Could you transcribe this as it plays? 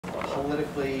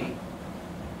politically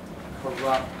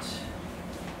corrupt.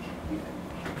 You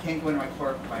can't go into my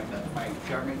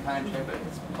government contract, but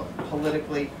it's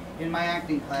politically. In my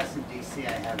acting class in D.C.,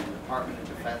 I have the Department of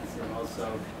Defense and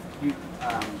also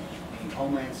the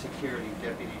Homeland Security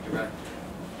Deputy Director.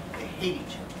 They hate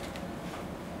each other.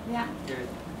 Yeah.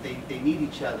 They need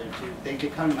each other to. They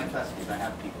come to my class because I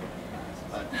have people in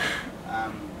my class.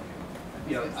 But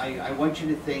you know, I want you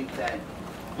to think that.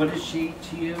 What is she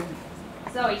to you?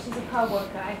 Zoe, she's a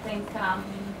co-worker. I think.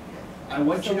 I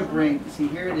want you to bring. See,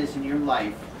 here it is in your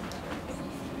life.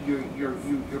 You're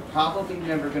probably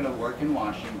never going to work in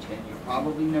Washington. You're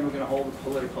probably never going to hold a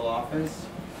political office.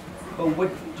 But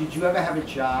what did you ever have a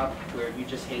job where you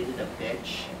just hated a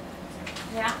bitch?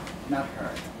 Yeah. Not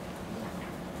her.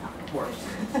 Of course.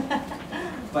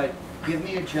 But give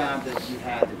me a job that you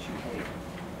had that you hated.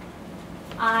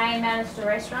 I managed a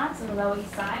restaurant on the Lower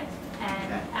East Side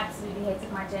and Okay. absolutely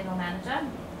hated my general manager.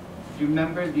 Do you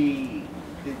remember did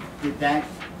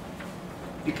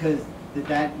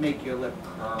that make your lip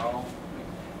curl?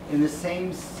 In the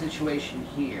same situation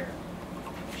here,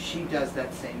 she does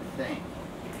that same thing.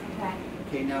 Okay.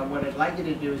 Okay, now what I'd like you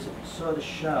to do is if you saw the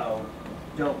show,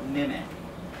 don't mimic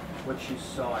what you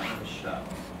saw in the show.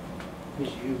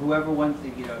 Because whoever wants to,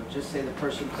 just say the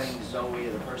person playing Zoe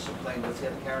or the person playing, what's the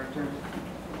other character?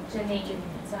 Janine.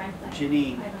 Sorry.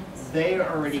 Janine. They are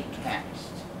already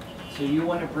cast. So you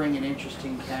want to bring an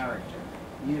interesting character.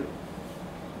 You.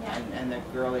 Yeah. And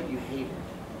that girl that you hated.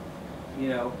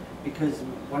 Because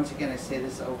once again, I say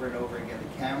this over and over again,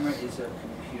 the camera is a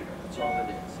computer. That's all it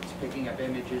is. It's picking up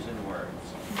images and words.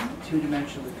 Mm-hmm.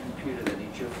 Two-dimensional computer that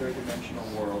needs your third-dimensional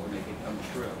world to make it come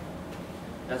true.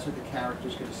 That's what the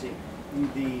character's going to see.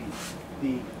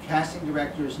 The casting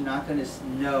director is not going to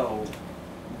know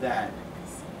that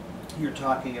you're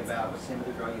talking about, what's the name of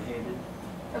the girl you hated?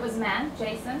 It was a man,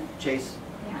 Jason. Jason.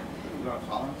 Yeah. You want to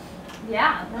follow him?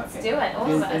 Yeah, let's do it.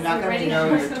 All of us. They're not We're going to ready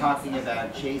know to- you're talking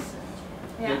about Jason.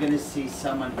 Yeah. They're going to see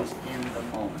someone who's in the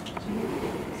moment.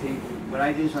 See, what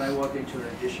I do is when I walk into an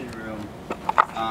audition room,